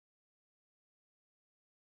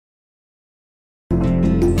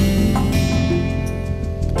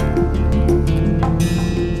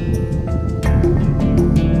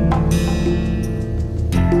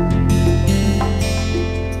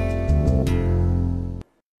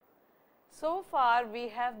So far we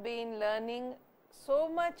have been learning so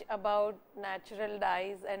much about natural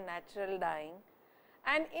dyes and natural dyeing,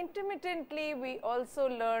 and intermittently we also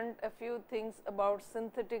learned a few things about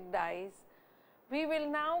synthetic dyes. We will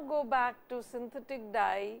now go back to synthetic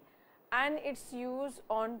dye and its use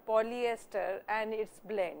on polyester and its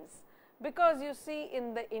blends, because you see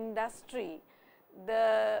in the industry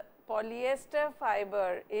the polyester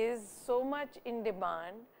fiber is so much in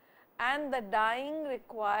demand and the dyeing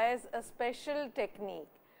requires a special technique.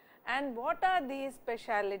 And what are these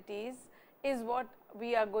specialities is what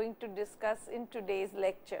we are going to discuss in today's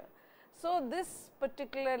lecture. So, this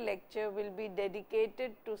particular lecture will be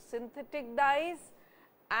dedicated to synthetic dyes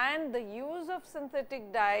and the use of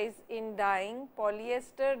synthetic dyes in dyeing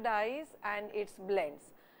polyester dyes and its blends.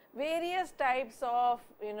 Various types of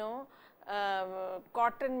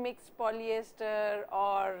cotton mixed polyester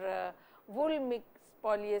or wool mixed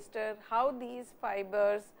polyester, how these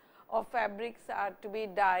fibers or fabrics are to be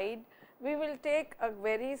dyed. We will take a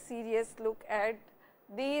very serious look at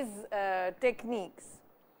these techniques.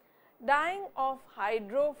 Dyeing of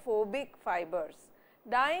hydrophobic fibers.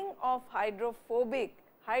 Dyeing of hydrophobic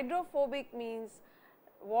means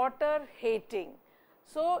water hating.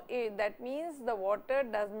 So, that means the water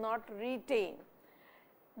does not retain.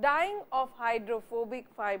 Dyeing of hydrophobic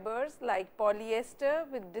fibers like polyester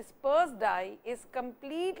with dispersed dye is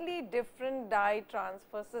completely different dye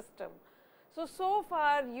transfer system. So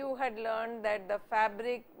far you had learned that the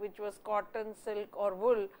fabric, which was cotton, silk or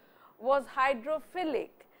wool, was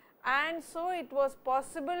hydrophilic, and so it was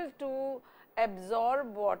possible to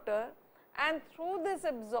absorb water, and through this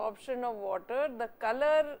absorption of water the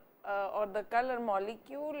color or the color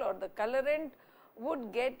molecule or the colorant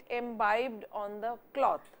would get imbibed on the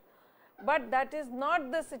cloth. But that is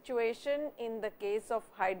not the situation in the case of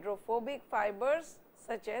hydrophobic fibers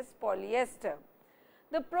such as polyester.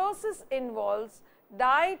 The process involves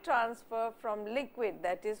dye transfer from liquid,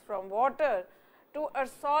 that is from water, to a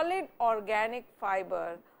solid organic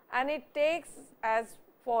fiber, and it takes as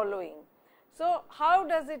following. So, how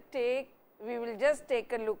does it take? We will just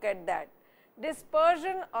take a look at that.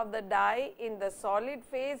 Dispersion of the dye in the solid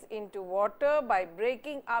phase into water by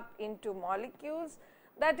breaking up into molecules,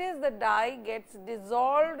 that is, the dye gets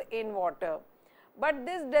dissolved in water, but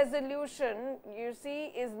this dissolution you see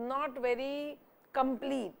is not very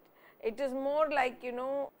complete. It is more like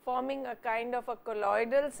forming a kind of a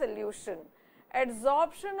colloidal solution.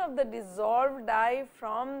 Absorption of the dissolved dye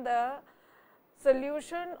from the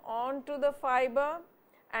solution onto the fiber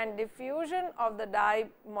and diffusion of the dye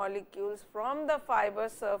molecules from the fiber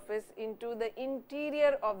surface into the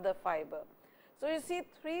interior of the fiber. So, you see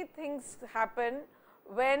three things happen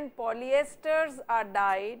when polyesters are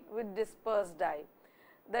dyed with dispersed dye.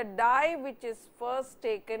 The dye which is first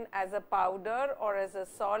taken as a powder or as a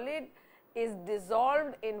solid is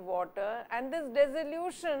dissolved in water, and this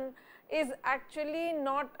dissolution is actually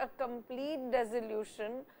not a complete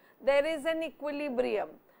dissolution. There is an equilibrium.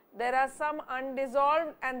 There are some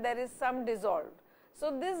undissolved and there is some dissolved.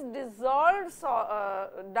 So, this dissolved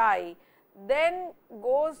dye then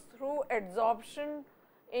goes through adsorption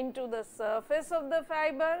into the surface of the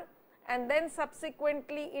fiber, and then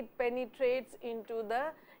subsequently it penetrates into the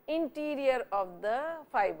interior of the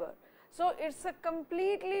fiber. So, it is a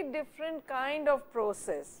completely different kind of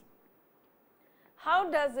process. How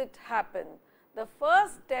does it happen? The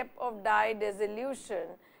first step of dye dissolution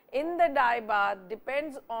in the dye bath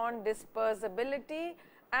depends on dispersibility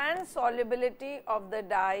and solubility of the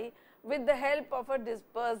dye with the help of a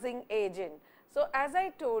dispersing agent. So, as I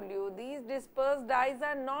told you, these dispersed dyes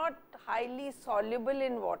are not highly soluble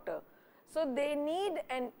in water. So, they need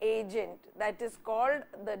an agent, that is called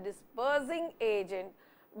the dispersing agent,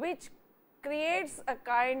 which creates a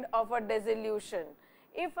kind of a dissolution.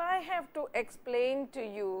 If I have to explain to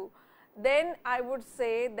you, then I would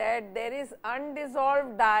say that there is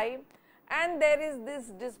undissolved dye and there is this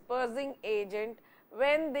dispersing agent.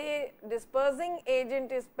 When the dispersing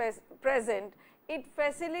agent is present, it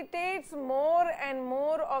facilitates more and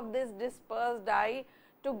more of this dispersed dye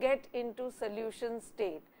to get into solution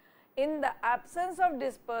state. In the absence of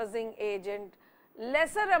dispersing agent,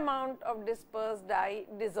 lesser amount of dispersed dye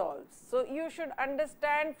dissolves. So, you should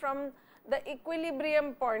understand from the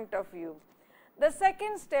equilibrium point of view. The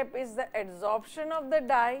second step is the adsorption of the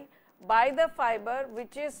dye by the fiber,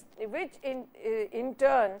 which in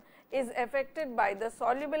turn is affected by the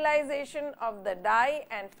solubilization of the dye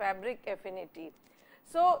and fabric affinity.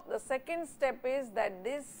 So, the second step is that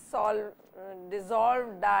this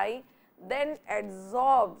dissolved dye then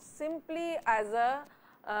adsorbs simply as a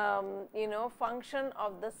function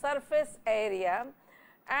of the surface area,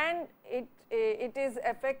 and it is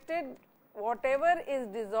affected whatever is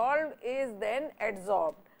dissolved is then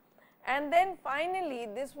adsorbed. And then finally,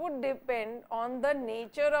 this would depend on the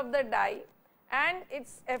nature of the dye and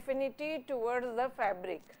its affinity towards the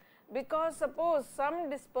fabric, because suppose some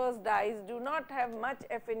dispersed dyes do not have much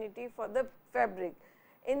affinity for the fabric.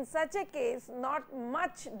 In such a case, not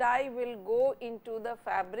much dye will go into the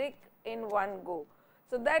fabric in one go.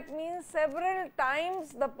 So, that means several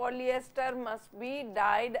times the polyester must be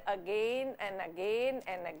dyed again and again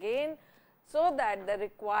and again, so that the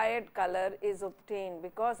required color is obtained,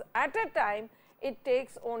 because at a time it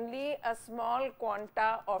takes only a small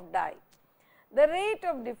quanta of dye. The rate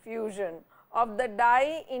of diffusion of the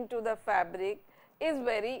dye into the fabric is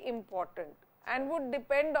very important and would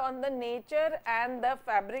depend on the nature and the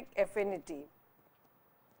fabric affinity.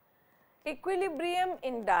 Equilibrium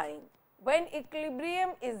in dyeing. When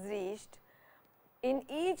equilibrium is reached, in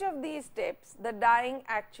each of these steps the dyeing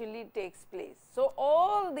actually takes place. So,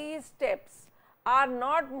 all these steps are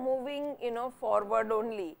not moving forward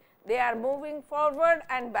only, they are moving forward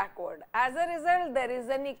and backward. As a result, there is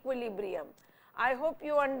an equilibrium. I hope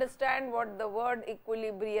you understand what the word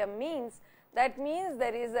equilibrium means. That means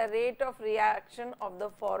there is a rate of reaction of the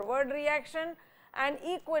forward reaction, and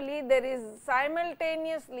equally there is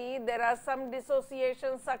simultaneously there are some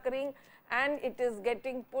dissociations occurring and it is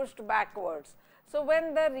getting pushed backwards. So,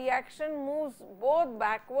 when the reaction moves both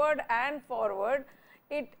backward and forward,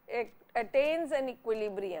 it attains an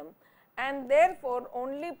equilibrium, and therefore,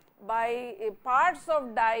 only by parts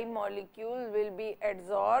of dye molecule will be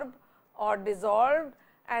adsorbed or dissolved,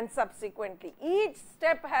 and subsequently each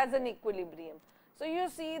step has an equilibrium. So, you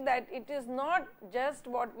see that it is not just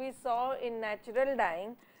what we saw in natural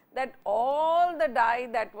dyeing, that all the dye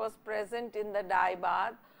that was present in the dye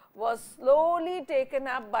bath was slowly taken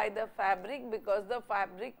up by the fabric, because the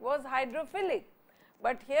fabric was hydrophilic.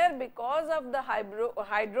 But here, because of the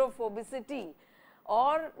hydrophobicity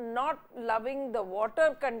or not loving the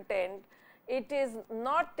water content, it is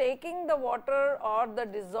not taking the water or the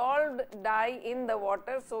dissolved dye in the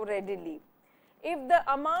water so readily. If the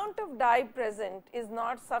amount of dye present is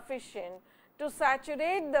not sufficient to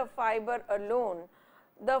saturate the fiber alone,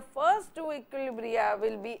 the first two equilibria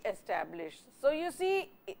will be established. So, you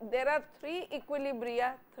see there are three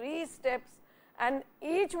equilibria, three steps, and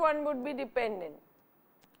each one would be dependent.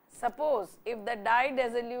 Suppose if the dye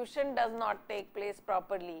dissolution does not take place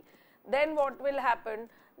properly, then what will happen?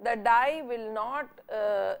 The dye will not,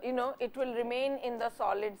 it will remain in the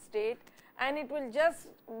solid state and it will just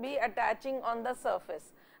be attaching on the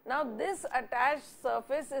surface. Now, this attached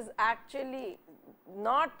surface is actually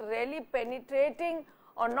not really penetrating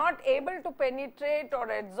or not able to penetrate or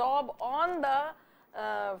adsorb on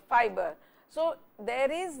the fiber. So,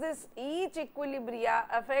 there is this, each equilibria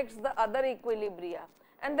affects the other equilibria,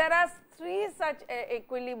 and there are three such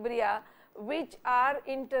equilibria which are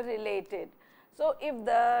interrelated. So, if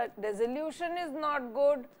the dissolution is not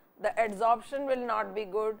good, the adsorption will not be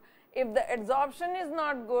good. If the adsorption is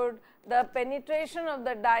not good, the penetration of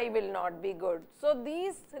the dye will not be good. So,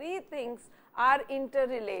 these three things are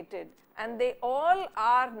interrelated, and they all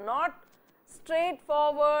are not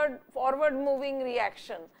straightforward, forward moving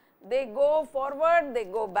reaction. They go forward, they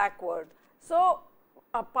go backward. So,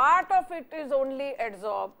 a part of it is only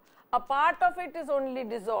adsorbed, a part of it is only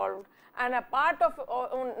dissolved, and a part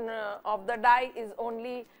of the dye is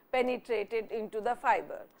only penetrated into the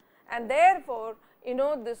fiber. And therefore,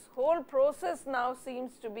 this whole process now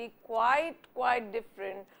seems to be quite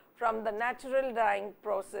different from the natural dyeing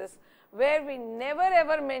process, where we never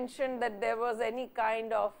ever mentioned that there was any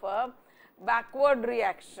kind of a backward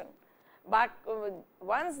reaction.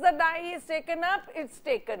 Once the dye is taken up, it is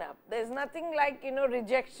taken up. There is nothing like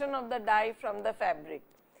rejection of the dye from the fabric.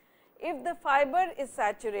 If the fiber is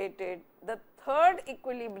saturated, the third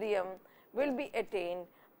equilibrium will be attained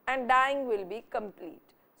and dyeing will be complete.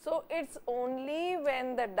 So, it is only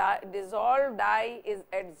when the dissolved dye is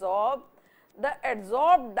adsorbed, the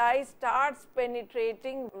adsorbed dye starts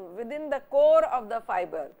penetrating within the core of the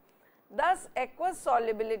fiber. Thus, aqueous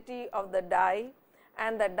solubility of the dye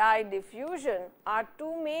and the dye diffusion are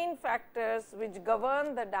two main factors which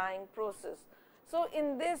govern the dyeing process. So,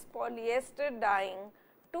 in this polyester dyeing,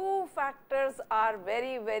 two factors are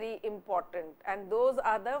very important, and those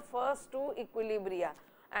are the first two equilibria.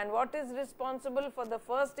 And what is responsible for the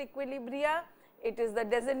first equilibria? It is the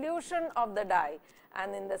dissolution of the dye,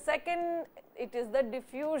 and in the second it is the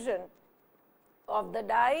diffusion of the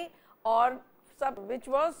dye, or which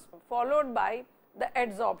was followed by the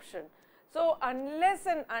adsorption. So, unless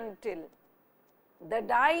and until the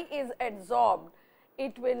dye is adsorbed,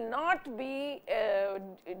 it will not be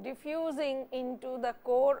diffusing into the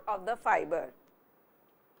core of the fiber.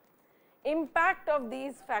 impact of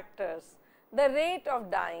these factors, the rate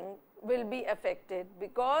of dyeing will be affected,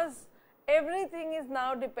 because everything is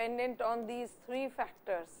now dependent on these three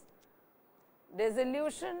factors: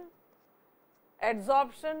 dissolution,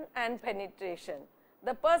 adsorption and penetration,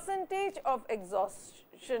 the percentage of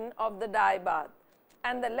exhaustion of the dye bath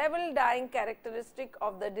and the level dyeing characteristic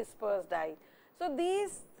of the dispersed dye. So,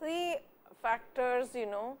 these three factors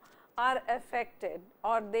are affected,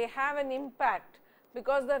 or they have an impact,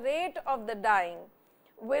 because the rate of the dyeing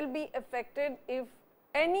will be affected if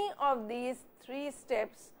any of these three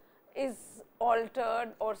steps is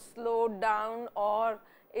altered or slowed down or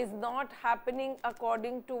is not happening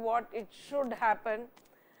according to what it should happen.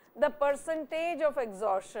 The percentage of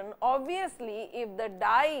exhaustion, obviously if the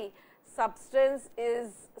dye substance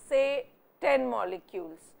is say 10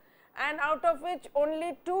 molecules and out of which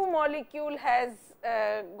only 2 molecule has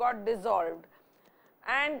got dissolved,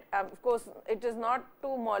 and of course it is not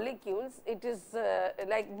 2 molecules, it is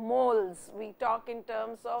like moles, we talk in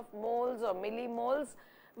terms of moles or millimoles,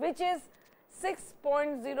 which is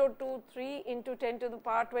 6.023 into 10 to the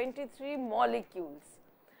power 23 molecules.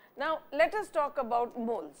 Now, let us talk about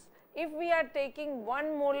moles. If we are taking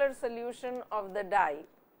 1 molar solution of the dye,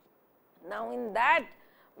 now in that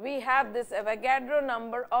we have this Avogadro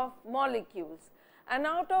number of molecules, and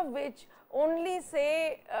out of which only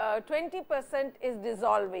say 20% is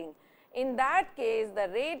dissolving. In that case, the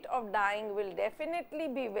rate of dyeing will definitely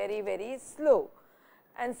be very slow.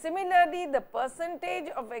 And similarly, the percentage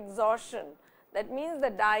of exhaustion, that means the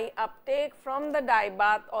dye uptake from the dye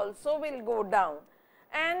bath also will go down,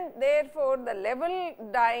 and therefore, the level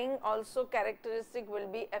dyeing also characteristic will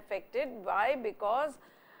be affected. Why? Because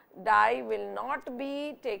dye will not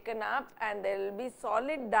be taken up and there will be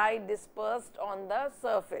solid dye dispersed on the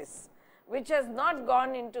surface, which has not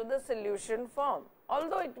gone into the solution form,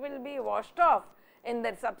 although it will be washed off in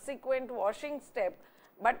the subsequent washing step,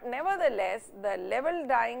 but nevertheless the level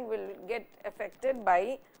dyeing will get affected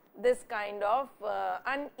by this kind of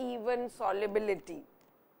uneven solubility.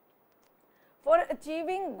 For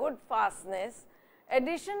achieving good fastness,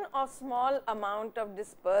 addition of small amount of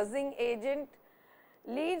dispersing agent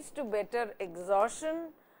leads to better exhaustion,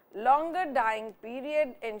 longer dyeing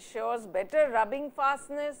period ensures better rubbing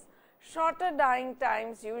fastness, shorter dyeing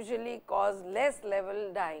times usually cause less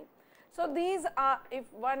level dyeing. So, these are, if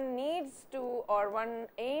one needs to or one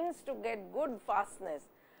aims to get good fastness,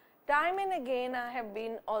 time and again I have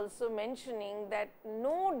been also mentioning that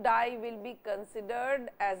no dye will be considered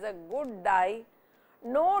as a good dye,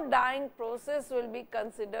 no dyeing process will be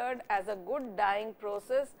considered as a good dyeing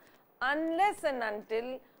process unless and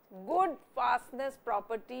until good fastness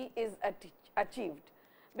property is achieved,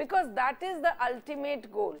 because that is the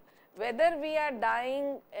ultimate goal. Whether we are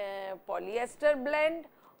dyeing polyester blend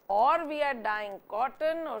or we are dyeing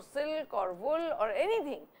cotton or silk or wool or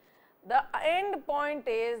anything, the end point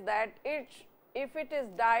is that if it is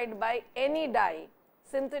dyed by any dye,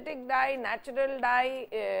 synthetic dye, natural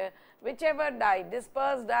dye, whichever dye,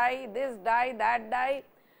 dispersed dye, this dye, that dye,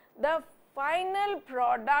 the final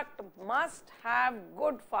product must have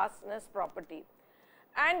good fastness property.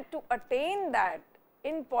 And to attain that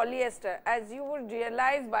in polyester, as you would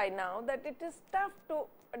realize by now that it is tough to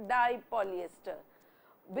dye polyester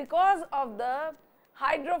because of the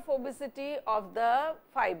hydrophobicity of the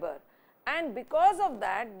fiber, and because of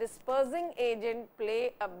that dispersing agent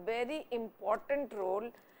play a very important role,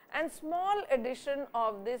 and small addition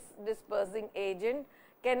of this dispersing agent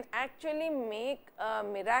can actually make a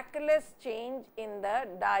miraculous change in the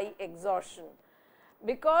dye exhaustion,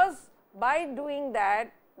 because by doing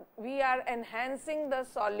that we are enhancing the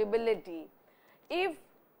solubility. If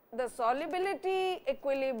the solubility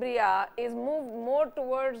equilibria is moved more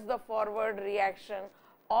towards the forward reaction,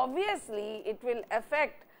 obviously it will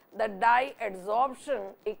affect the dye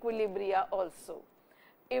adsorption equilibria also.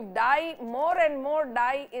 If dye, more and more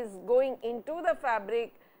dye is going into the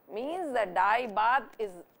fabric, means the dye bath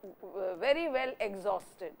is very well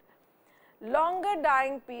exhausted. Longer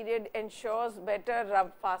dyeing period ensures better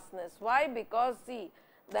rub fastness. Why? Because see,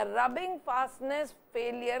 the rubbing fastness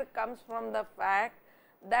failure comes from the fact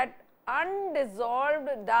that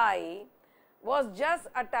undissolved dye was just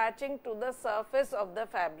attaching to the surface of the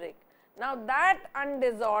fabric. Now, that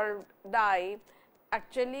undissolved dye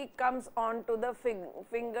actually comes onto the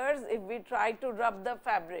fingers if we try to rub the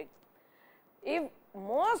fabric. If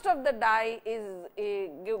most of the dye is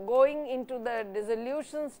going into the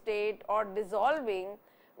dissolution state or dissolving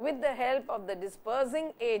with the help of the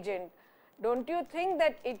dispersing agent, don't you think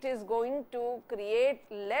that it is going to create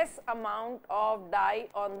less amount of dye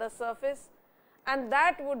on the surface, and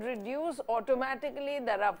that would reduce automatically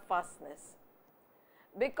the rub fastness.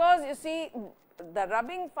 because you see the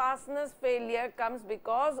rubbing fastness failure comes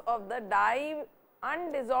because of the dye,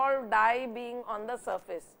 undissolved dye being on the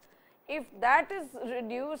surface. If that is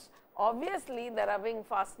reduced, obviously the rubbing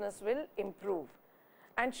fastness will improve.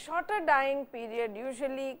 And shorter dyeing period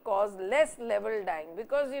usually cause less level dyeing,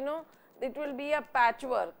 because you know it will be a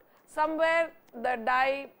patchwork. Somewhere the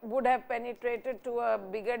dye would have penetrated to a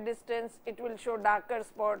bigger distance, it will show darker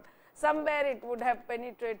spot. Somewhere it would have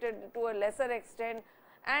penetrated to a lesser extent,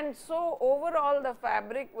 and so overall the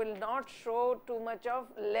fabric will not show too much of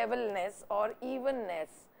levelness or evenness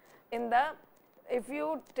in the, if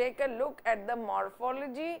you take a look at the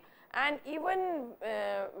morphology and even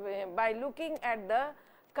by looking at the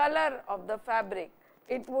color of the fabric,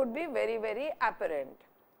 it would be very, very apparent.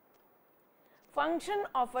 Function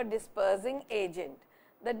of a dispersing agent.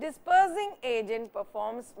 The dispersing agent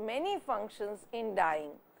performs many functions in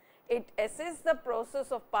dyeing. It assists the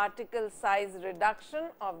process of particle size reduction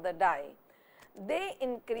of the dye. They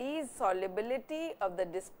increase solubility of the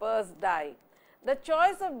dispersed dye. The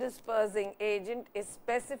choice of dispersing agent is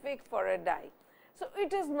specific for a dye. So,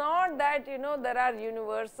 it is not that you know there are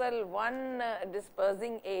universal one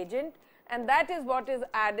dispersing agent, and that is what is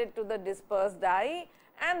added to the dispersed dye,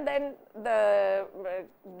 and then the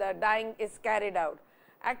dyeing is carried out.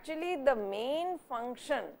 Actually, the main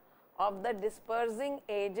function of the dispersing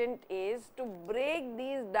agent is to break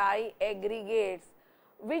these dye aggregates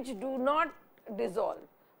which do not dissolve.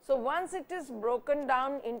 So, once it is broken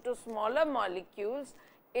down into smaller molecules,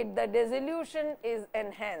 the dissolution is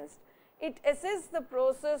enhanced. It assists the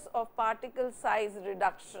process of particle size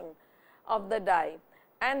reduction of the dye,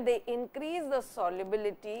 and they increase the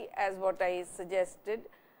solubility as what I suggested,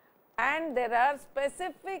 and there are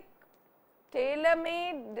specific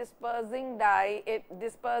tailor-made dispersing dye,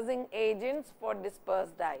 dispersing agents for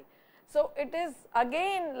dispersed dye. So, it is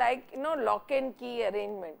again like you know lock and key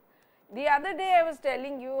arrangement. The other day I was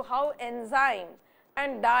telling you how enzyme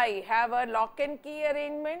and dye have a lock and key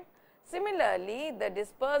arrangement. Similarly, the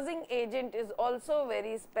dispersing agent is also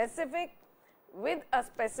very specific with a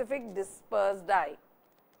specific dispersed dye.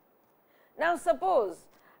 Now, suppose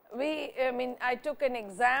I took an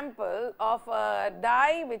example of a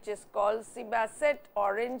dye which is called Sebasate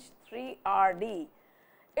Orange 3RD.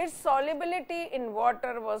 Its solubility in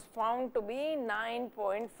water was found to be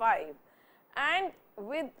 9.5, and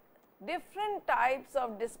with different types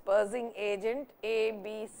of dispersing agent A,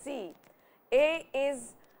 B, C. A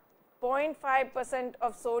is 0.5%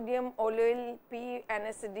 of sodium allyl P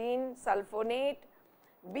anisidine sulfonate,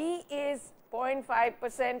 B is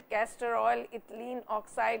 0.5% castor oil ethylene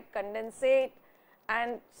oxide condensate,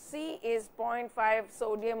 and C is 0.5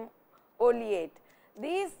 sodium oleate.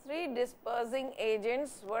 These three dispersing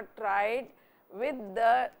agents were tried with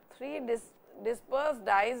the three dispersed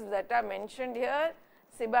dyes that are mentioned here: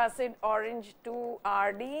 Sebasate Orange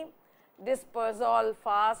 2RD, Dispersol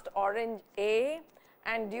Fast Orange A,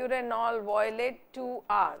 and Duranol Violet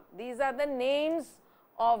 2R. These are the names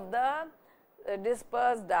of the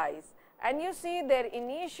dispersed dyes, and you see their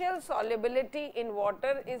initial solubility in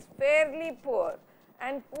water is fairly poor,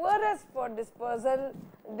 and poorest for Dispersol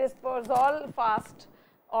Fast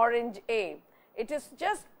Orange A. It is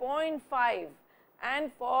just 0.5,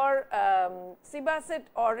 and for Sebasate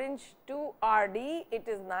Orange 2RD it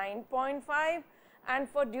is 9.5, and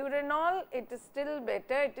for Duranol it is still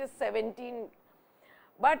better, it is 17.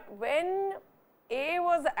 But when A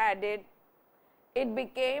was added, it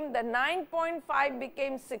became, the 9.5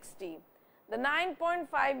 became 60, the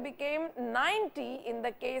 9.5 became 90 in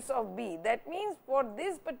the case of B. That means, for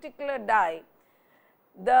this particular dye,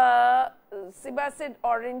 the Sebasate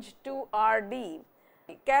Orange 2RD,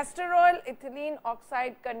 castor oil ethylene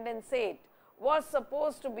oxide condensate was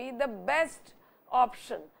supposed to be the best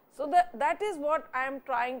option. So, that is what I am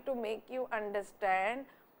trying to make you understand,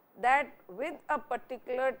 that with a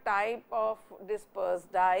particular type of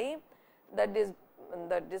dispersed dye, the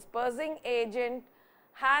dispersing agent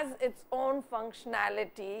has its own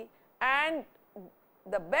functionality, and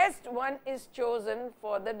the best one is chosen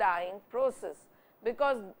for the dyeing process,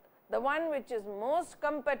 because the one which is most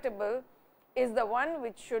compatible is the one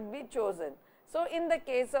which should be chosen. So, in the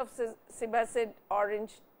case of Sebasate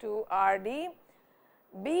Orange 2RD,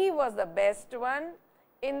 B was the best one.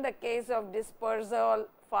 In the case of Dispersol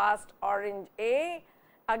Fast Orange A,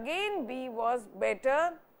 again B was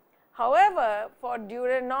better. However, for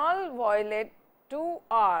Duranol Violet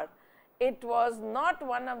 2R, it was not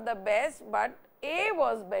one of the best, but A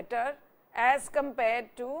was better as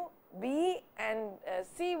compared to B, and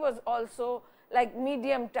C was also like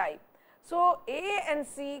medium type. So, A and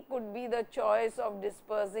C could be the choice of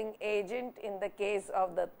dispersing agent in the case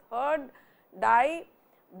of the third dye,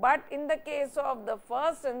 but in the case of the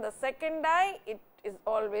first and the second dye, it is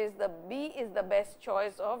always the B is the best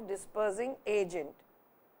choice of dispersing agent.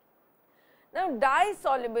 Now, dye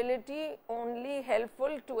solubility only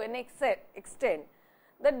helpful to an extent.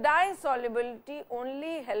 The dye solubility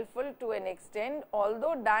only helpful to an extent,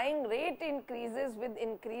 although dyeing rate increases with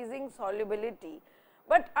increasing solubility,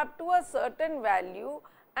 but up to a certain value,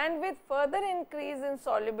 and with further increase in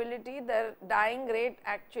solubility, the dyeing rate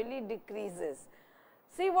actually decreases.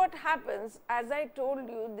 See what happens, as I told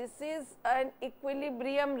you, this is an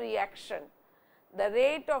equilibrium reaction, the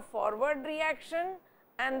rate of forward reaction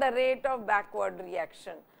and the rate of backward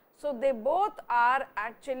reaction. So, they both are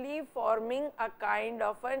actually forming a kind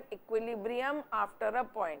of an equilibrium after a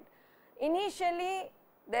point. Initially,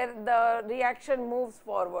 the reaction moves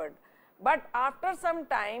forward, but after some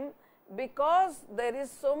time, because there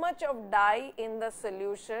is so much of dye in the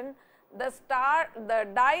solution, the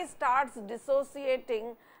dye starts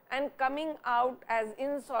dissociating and coming out as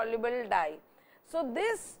insoluble dye. So,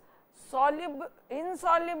 this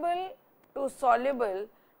insoluble to soluble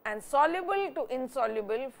and soluble to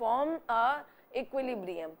insoluble form a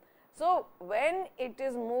equilibrium. So, when it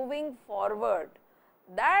is moving forward,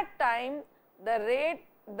 that time the rate,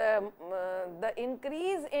 the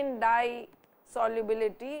increase in dye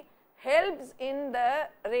solubility helps in the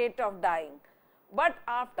rate of dyeing, but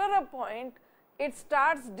after a point it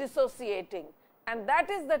starts dissociating, and that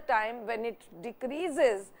is the time when it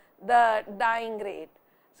decreases the dyeing rate.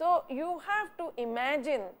 So, you have to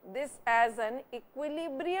imagine this as an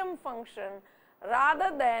equilibrium function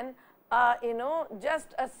rather than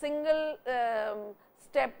just a single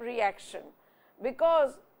step reaction,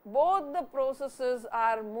 because both the processes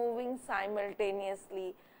are moving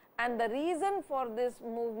simultaneously, and the reason for this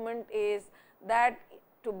movement is that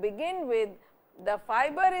to begin with, the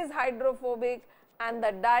fiber is hydrophobic and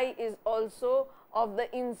the dye is also of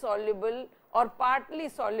the insoluble or partly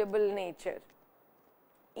soluble nature.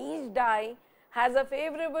 Each dye has a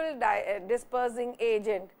favorable dispersing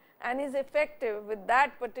agent and is effective with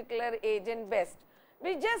that particular agent best.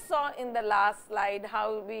 We just saw in the last slide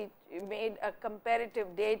how we made a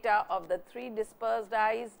comparative data of the 3 dispersed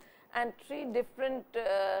dyes and 3 different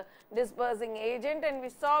dispersing agent, and we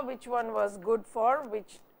saw which one was good for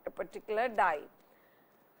which particular dye.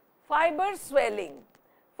 Fiber swelling.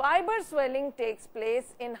 Fiber swelling takes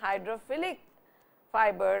place in hydrophilic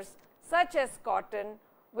fibers such as cotton,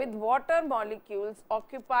 with water molecules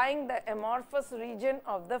occupying the amorphous region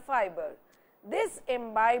of the fiber. This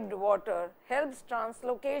imbibed water helps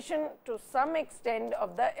translocation to some extent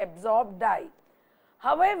of the absorbed dye.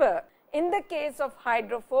 However, in the case of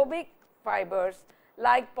hydrophobic fibers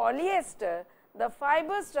like polyester, the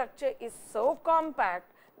fiber structure is so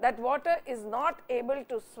compact that water is not able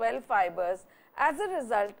to swell fibers. As a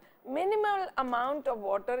result, minimal amount of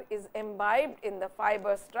water is imbibed in the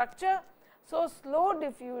fiber structure, so slow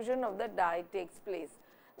diffusion of the dye takes place.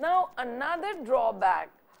 Now, another drawback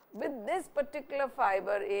with this particular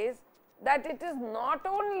fiber is that it is not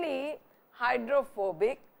only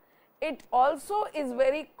hydrophobic, it also is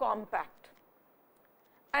very compact,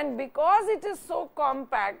 and because it is so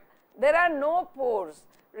compact, there are no pores.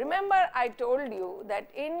 Remember, I told you that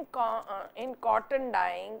in cotton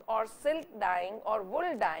dyeing or silk dyeing or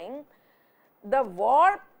wool dyeing, the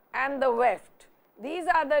warp and the weft, these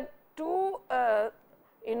are the 2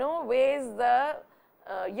 ways the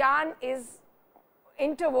yarn is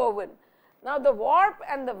interwoven. Now, the warp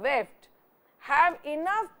and the weft have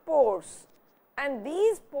enough pores, and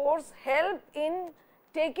these pores help in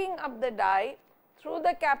taking up the dye through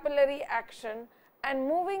the capillary action and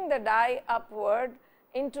moving the dye upward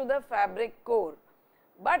into the fabric core.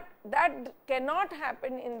 But that cannot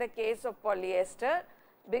happen in the case of polyester,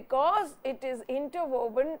 because it is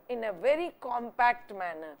interwoven in a very compact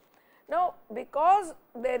manner. Now, because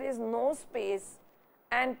there is no space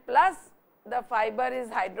and plus the fiber is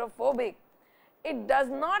hydrophobic, it does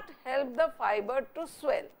not help the fiber to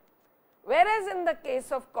swell. Whereas, in the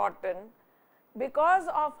case of cotton, because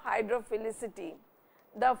of hydrophilicity,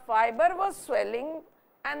 the fiber was swelling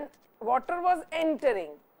and water was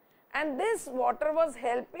entering, and this water was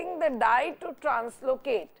helping the dye to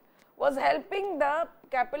translocate, was helping the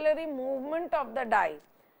capillary movement of the dye.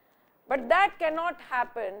 But that cannot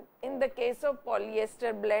happen in the case of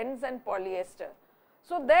polyester blends and polyester.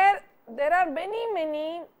 So, there are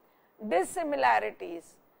many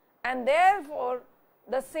dissimilarities, and therefore,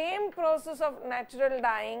 the same process of natural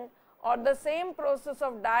dyeing or the same process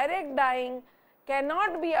of direct dyeing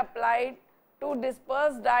cannot be applied to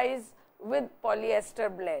dispersed dyes with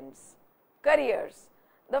polyester blends. Carriers.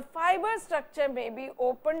 The fiber structure may be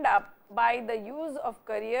opened up by the use of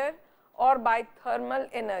carrier or by thermal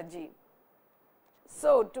energy.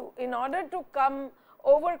 So, in order to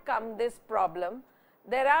overcome this problem,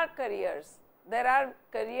 there are carriers. There are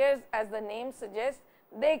carriers, as the name suggests,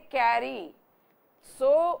 they carry.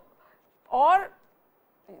 So, or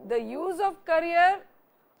the use of carrier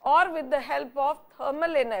or with the help of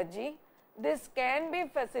thermal energy, this can be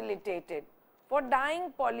facilitated. For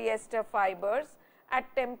dyeing polyester fibers at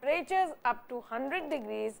temperatures up to 100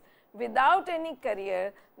 degrees without any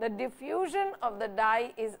carrier, the diffusion of the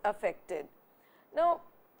dye is affected. Now,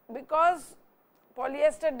 because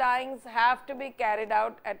polyester dyings have to be carried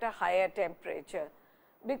out at a higher temperature,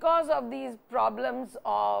 because of these problems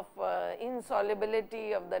of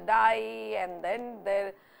insolubility of the dye, and then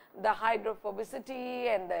the hydrophobicity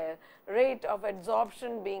and the rate of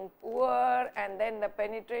adsorption being poor, and then the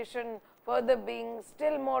penetration further being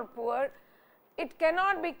still more poor, it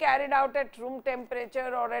cannot be carried out at room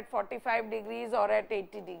temperature or at 45 degrees or at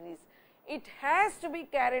 80 degrees. It has to be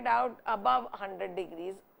carried out above 100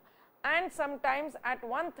 degrees and sometimes at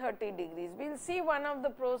 130 degrees. We will see one of the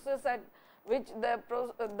process at which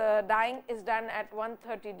the dyeing is done at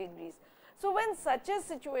 130 degrees. So, when such a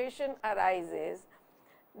situation arises,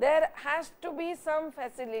 there has to be some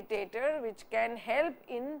facilitator which can help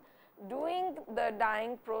in doing the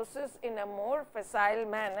dyeing process in a more facile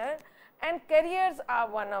manner, and carriers are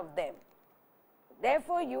one of them.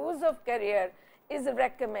 Therefore, use of carrier is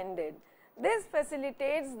recommended. This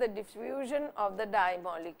facilitates the diffusion of the dye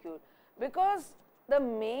molecule, because the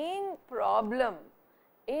main problem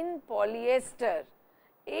in polyester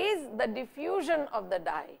is the diffusion of the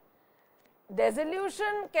dye.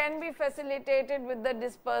 Dissolution can be facilitated with the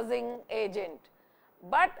dispersing agent,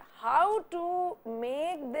 but how to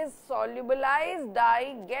make this solubilized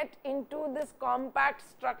dye get into this compact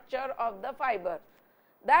structure of the fiber,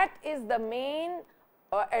 that is the main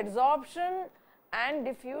adsorption and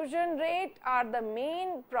diffusion rate are the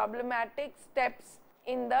main problematic steps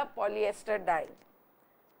in the polyester dyeing.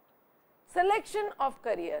 Selection of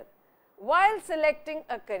carrier. While selecting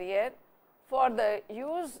a carrier for the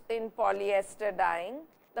use in polyester dyeing,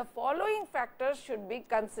 the following factors should be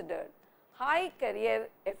considered: high carrier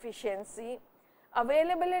efficiency,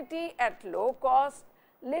 availability at low cost,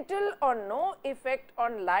 little or no effect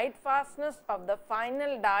on light fastness of the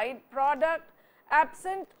final dyed product,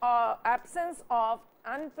 absence of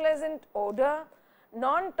unpleasant odor,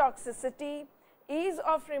 non-toxicity, ease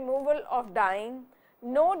of removal of dyeing,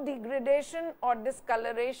 no degradation or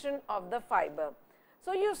discoloration of the fiber.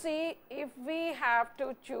 So, you see, if we have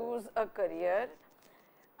to choose a carrier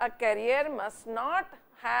must not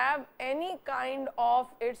have any kind of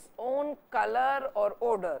its own color or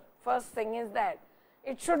odor. First thing is that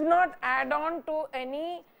it should not add on to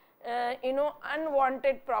any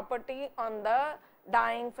unwanted property on the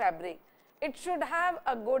dyeing fabric. It should have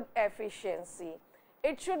a good efficiency.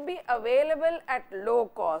 It should be available at low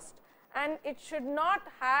cost, and it should not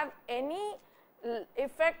have any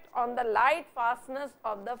effect on the light fastness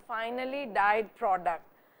of the finally dyed product,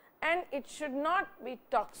 and it should not be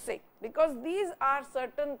toxic, because these are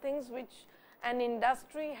certain things which an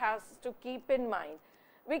industry has to keep in mind.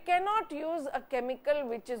 We cannot use a chemical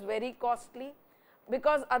which is very costly,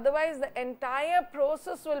 because otherwise the entire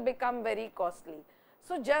process will become very costly.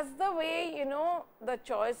 So, just the way the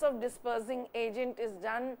choice of dispersing agent is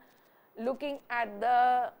done looking at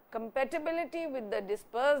the compatibility with the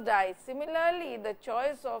dispersed dye, similarly the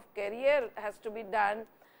choice of carrier has to be done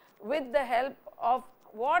with the help of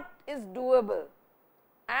what is doable,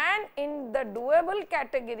 and in the doable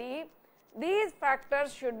category these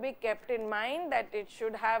factors should be kept in mind, that it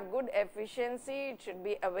should have good efficiency, it should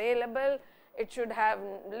be available, it should have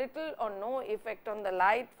little or no effect on the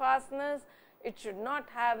light fastness, it should not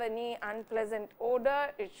have any unpleasant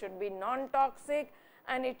odor, it should be non-toxic,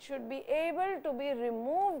 and it should be able to be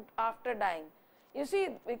removed after dyeing. You see,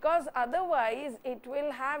 because otherwise it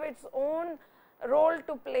will have its own role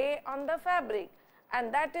to play on the fabric,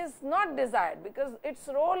 and that is not desired, because its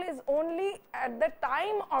role is only at the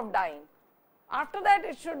time of dyeing. After that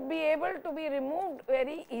it should be able to be removed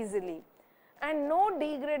very easily, and no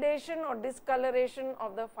degradation or discoloration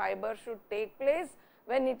of the fiber should take place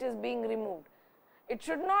when it is being removed. It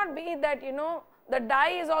should not be that the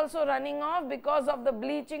dye is also running off because of the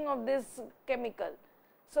bleaching of this chemical.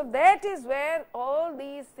 So, that is where all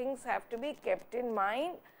these things have to be kept in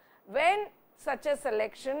mind when such a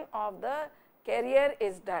selection of the carrier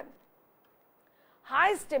is done.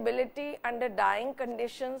 High stability under dyeing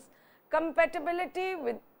conditions, compatibility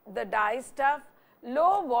with the dye stuff,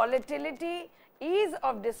 low volatility, ease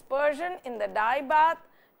of dispersion in the dye bath,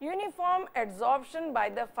 uniform adsorption by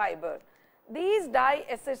the fiber. These dye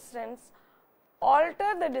assistants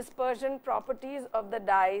alter the dispersion properties of the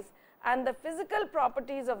dyes and the physical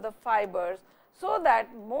properties of the fibers, so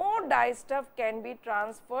that more dye stuff can be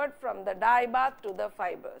transferred from the dye bath to the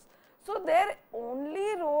fibers. So, their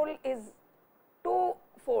only role is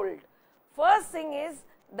twofold. First thing is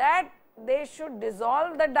that they should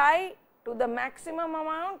dissolve the dye to the maximum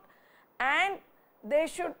amount, and they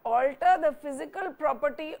should alter the physical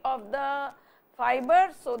property of the fiber,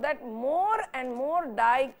 so that more and more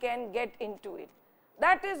dye can get into it.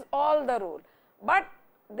 That is all the role, but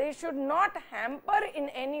they should not hamper in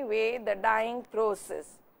any way the dyeing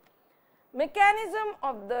process. Mechanism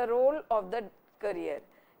of the role of the carrier.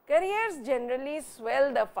 Carriers generally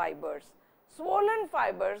swell the fibers. Swollen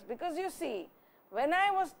fibers, because you see, when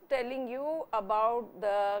I was telling you about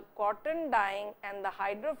the cotton dyeing and the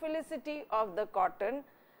hydrophilicity of the cotton,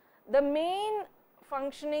 the main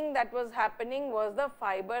functioning that was happening was the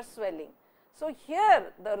fiber swelling. So,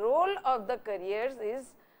 here the role of the carriers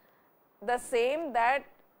is the same, that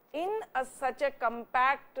in such a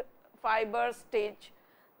compact fiber stage,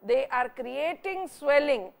 they are creating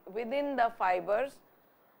swelling within the fibers,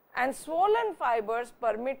 and swollen fibers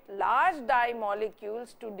permit large dye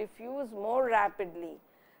molecules to diffuse more rapidly.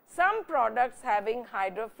 Some products having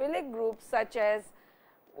hydrophilic groups such as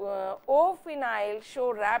O-phenyl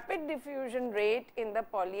show rapid diffusion rate in the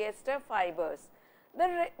polyester fibers.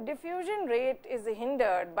 The diffusion rate is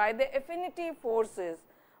hindered by the affinity forces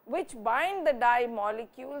which bind the dye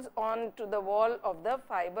molecules onto the wall of the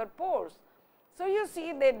fiber pores. So, you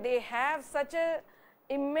see that they have such a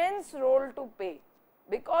immense role to play,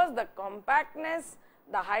 because the compactness,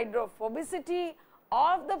 the hydrophobicity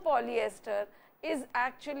of the polyester is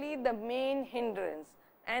actually the main hindrance,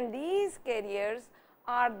 and these carriers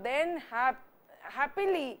are then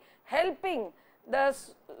happily helping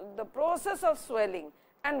the process of swelling.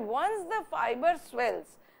 And once the fiber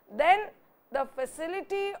swells, then the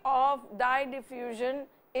facility of dye diffusion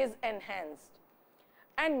is enhanced,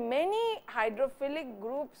 and many hydrophilic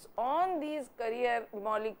groups on these carrier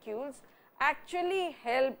molecules actually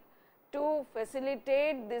help to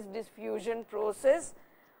facilitate this diffusion process.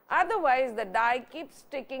 Otherwise, the dye keeps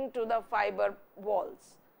sticking to the fiber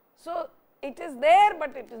walls. So, it is there,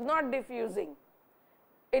 but it is not diffusing.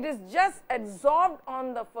 It is just absorbed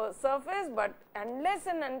on the surface, but unless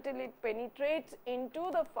and until it penetrates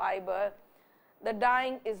into the fiber, the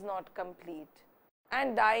dyeing is not complete,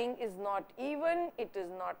 and dyeing is not even, it is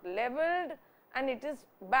not leveled, and it is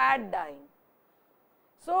bad dyeing.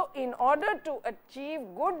 So, in order to achieve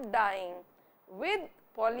good dyeing with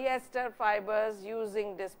polyester fibers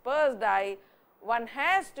using dispersed dye, one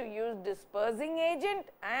has to use dispersing agent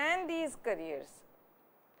and these carriers.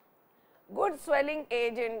 Good swelling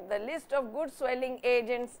agent, the list of good swelling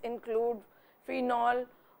agents include phenol,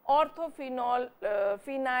 orthophenol,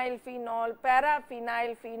 phenyl phenol,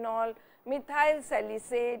 paraphenyl phenol, methyl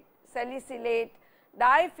salicylate,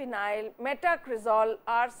 diphenyl, metacresol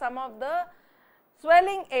are some of the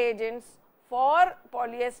swelling agents for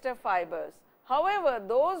polyester fibers. However,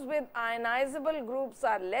 those with ionizable groups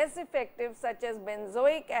are less effective, such as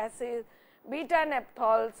benzoic acid,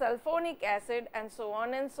 beta-naphthol, sulfonic acid, and so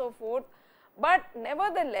on and so forth. But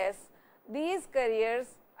nevertheless, these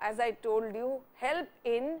carriers, as I told you, help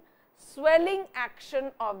in swelling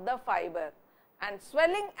action of the fiber, and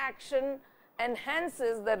swelling action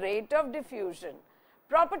enhances the rate of diffusion.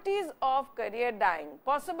 Properties of carrier dyeing.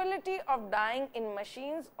 Possibility of dyeing in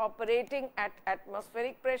machines operating at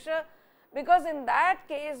atmospheric pressure, because in that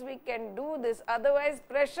case we can do this, otherwise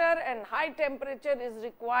pressure and high temperature is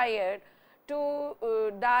required to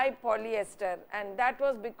dye polyester, and that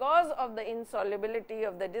was because of the insolubility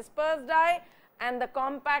of the dispersed dye and the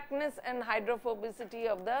compactness and hydrophobicity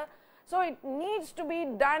of the. So, it needs to be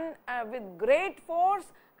done with great force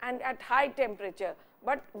and at high temperature,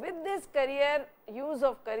 but with this carrier use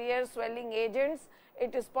of carrier swelling agents,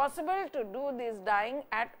 it is possible to do this dyeing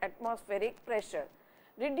at atmospheric pressure.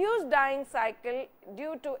 Reduced dyeing cycle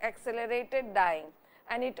due to accelerated dyeing,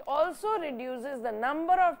 and it also reduces the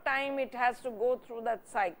number of time it has to go through that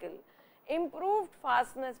cycle. Improved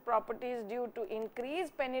fastness properties due to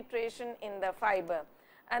increased penetration in the fiber,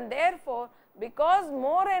 and therefore, because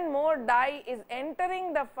more and more dye is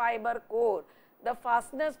entering the fiber core, the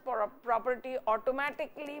fastness property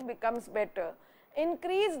automatically becomes better.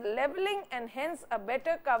 Increased leveling and hence a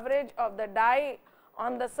better coverage of the dye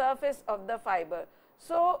on the surface of the fiber.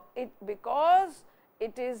 So, because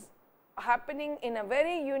it is happening in a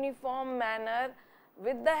very uniform manner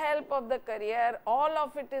with the help of the carrier, all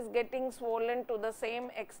of it is getting swollen to the same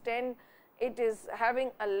extent. It is having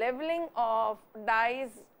a leveling of dyes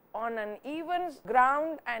on an even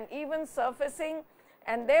ground and even surfacing,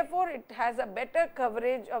 and therefore, it has a better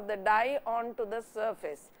coverage of the dye onto the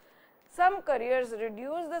surface. Some carriers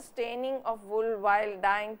reduce the staining of wool while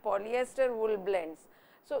dyeing polyester wool blends.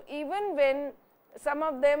 So, even when some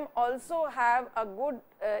of them also have a good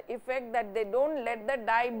effect that they do not let the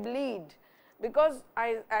dye bleed, because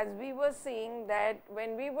as we were seeing that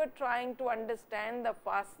when we were trying to understand the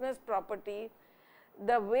fastness property,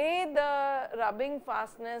 the way the rubbing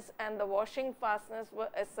fastness and the washing fastness were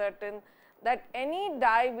ascertained, that any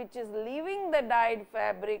dye which is leaving the dyed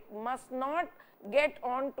fabric must not get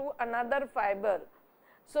onto another fiber.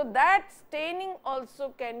 So, that staining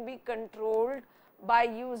also can be controlled by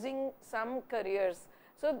using some carriers.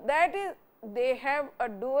 So, that is they have a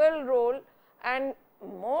dual role, and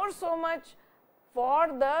more so much for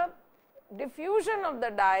the diffusion of the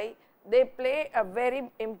dye, they play a very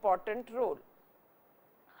important role.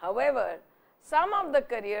 However, some of the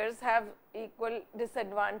carriers have equal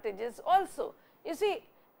disadvantages also. You see,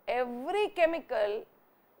 every chemical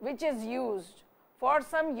which is used for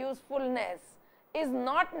some usefulness is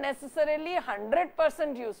not necessarily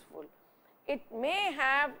 100% useful. It may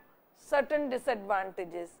have certain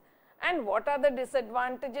disadvantages, and what are the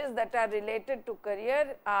disadvantages that are related to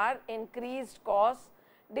carrier are increased cost,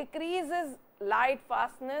 decreases light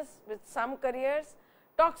fastness with some carriers,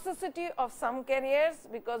 toxicity of some carriers,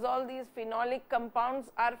 because all these phenolic compounds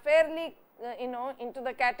are fairly into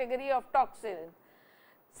the category of toxins.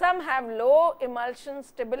 Some have low emulsion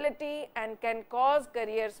stability and can cause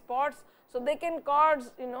carrier spots. So, they can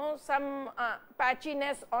cause some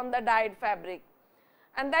patchiness on the dyed fabric,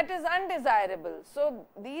 and that is undesirable. So,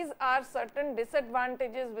 these are certain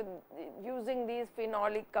disadvantages with using these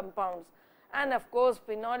phenolic compounds, and of course,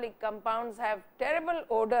 phenolic compounds have terrible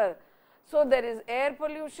odor. So, there is air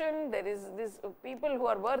pollution, there is this people who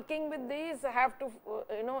are working with these have to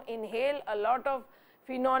inhale a lot of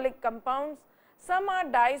phenolic compounds. Some are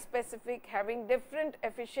dye specific, having different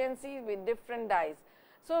efficiency with different dyes.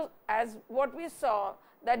 So, as what we saw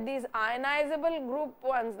that these ionizable group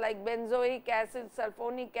ones like benzoic acid,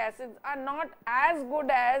 sulfonic acids are not as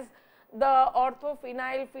good as the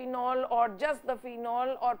orthophenyl phenol or just the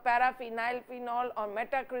phenol or paraphenyl phenol or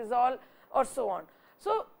metacresol or so on.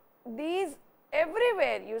 So, these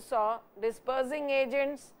everywhere you saw dispersing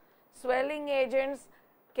agents, swelling agents,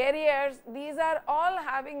 carriers, these are all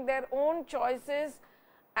having their own choices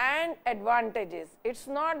and advantages. It is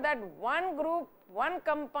not that one group, one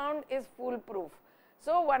compound is foolproof.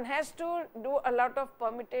 So, one has to do a lot of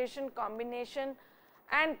permutation, combination,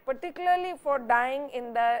 and particularly for dyeing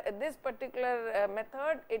in this particular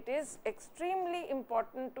method, it is extremely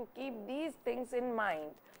important to keep these things in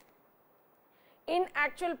mind. In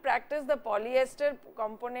actual practice, the polyester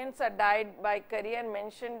components are dyed by carrier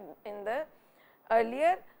mentioned in the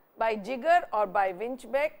earlier by jigger or by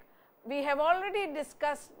winchback. We have already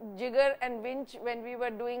discussed jigger and winch when we were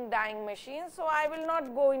doing dyeing machines. So, I will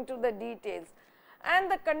not go into the details, and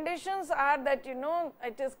the conditions are that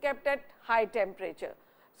it is kept at high temperature.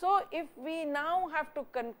 So, if we now have to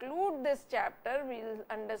conclude this chapter, we will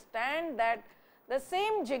understand that the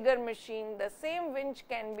same jigger machine, the same winch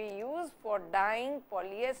can be used for dyeing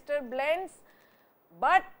polyester blends,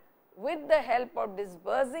 but with the help of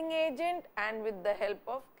dispersing agent and with the help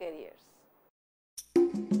of carriers.